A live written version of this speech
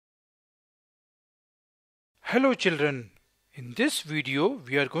Hello children, in this video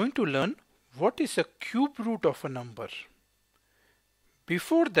we are going to learn what is a cube root of a number.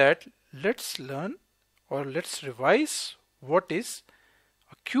 Before that, let's revise what is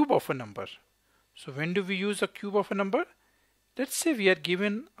a cube of a number. So when do we use a cube of a number? Let's say we are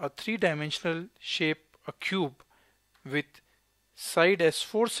given a three-dimensional shape, a cube with side as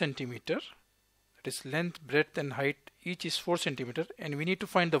 4 centimeter, that is length, breadth and height each is 4 centimeter, and we need to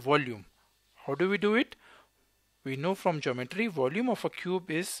find the volume. How do we do it? We know from geometry, volume of a cube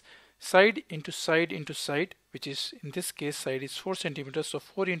is side into side into side, which is in this case side is 4 centimeters. So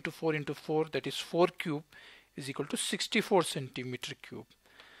 4 into 4 into 4, that is 4 cube, is equal to 64 centimeter cube.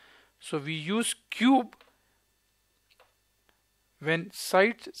 So we use cube when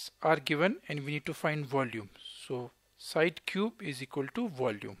sides are given and we need to find volume. So side cube is equal to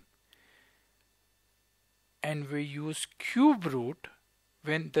volume. And we use cube root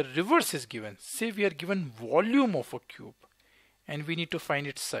when the reverse is given. Say we are given volume of a cube and we need to find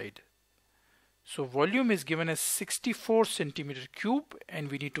its side. So volume is given as 64 centimeter cube and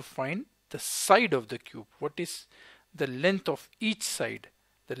we need to find the side of the cube. What is the length of each side?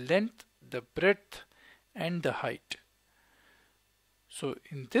 The length, the breadth and the height. So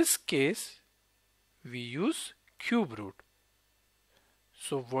in this case we use cube root.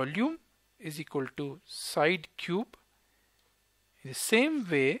 So volume is equal to side cube. In the same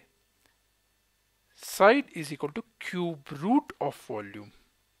way, side is equal to cube root of volume,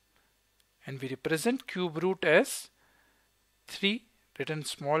 and we represent cube root as 3 written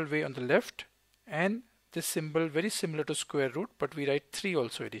small way on the left, and this symbol very similar to square root, but we write 3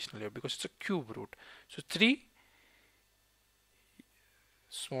 also additionally because it's a cube root. So 3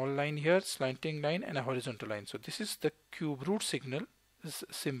 small line here, slanting line and a horizontal line. So this is the cube root signal, this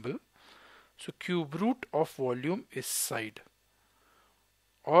symbol. So cube root of volume is side,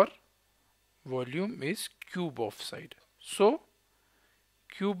 or volume is cube of side. So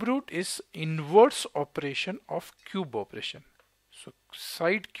cube root is inverse operation of cube operation. So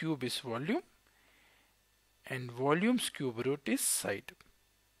side cube is volume and volume's cube root is side.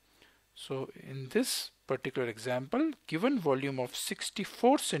 So in this particular example, given volume of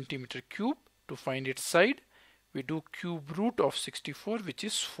 64 centimeter cube, to find its side we do cube root of 64, which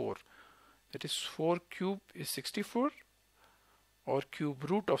is 4. That is 4 cube is 64, or cube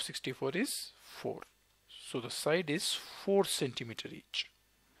root of 64 is 4. So the side is 4 centimeter each.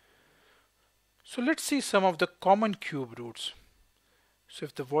 So let's see some of the common cube roots. So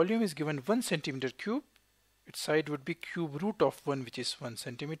if the volume is given 1 centimeter cube, its side would be cube root of 1, which is 1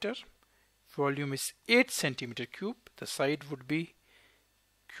 centimeter. Volume is 8 centimeter cube, the side would be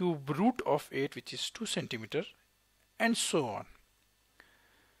cube root of 8, which is 2 centimeter, and so on.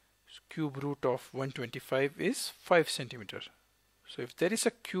 So cube root of 125 is 5 centimeter. So if there is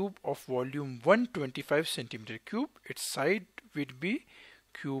a cube of volume 125 centimeter cube, its side would be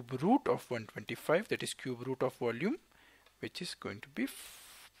cube root of 125, that is cube root of volume, which is going to be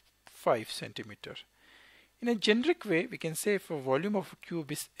 5 centimeter. In a generic way, we can say if a volume of a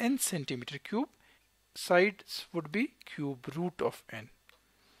cube is n centimeter cube, sides would be cube root of n.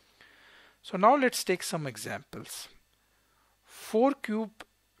 So now let's take some examples. 4 cube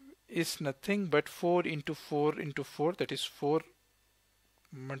is nothing but 4 into 4 into 4, that is 4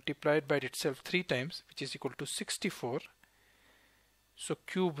 multiplied by itself 3 times, which is equal to 64. So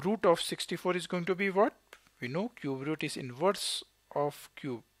cube root of 64 is going to be what? We know cube root is inverse of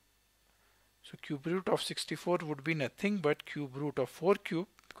cube. So cube root of 64 would be nothing but cube root of 4 cube,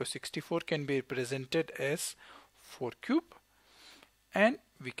 because 64 can be represented as 4 cube, and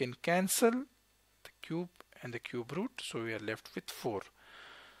we can cancel the cube and the cube root, so we are left with 4.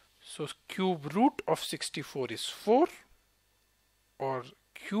 So cube root of 64 is 4, or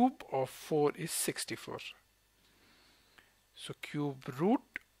cube of 4 is 64. So cube root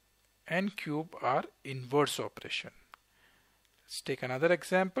and cube are inverse operation. Let's take another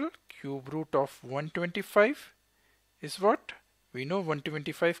example. Cube root of 125 is what? We know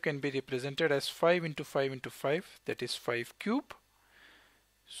 125 can be represented as 5 into 5 into 5, that is 5 cube.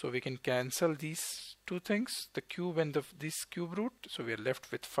 So we can cancel these two things, the cube and this cube root, so we are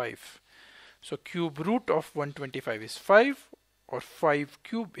left with 5. So cube root of 125 is 5, or 5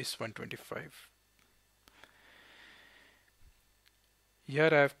 cube is 125. Here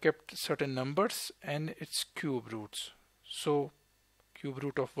I have kept certain numbers and its cube roots. So cube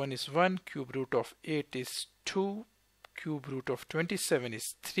root of 1 is 1, cube root of 8 is 2, cube root of 27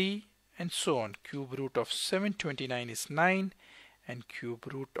 is 3, and so on. Cube root of 729 is 9, and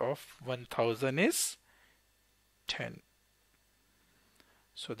cube root of 1000 is 10.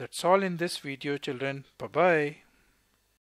 So that's all in this video, children. Bye bye.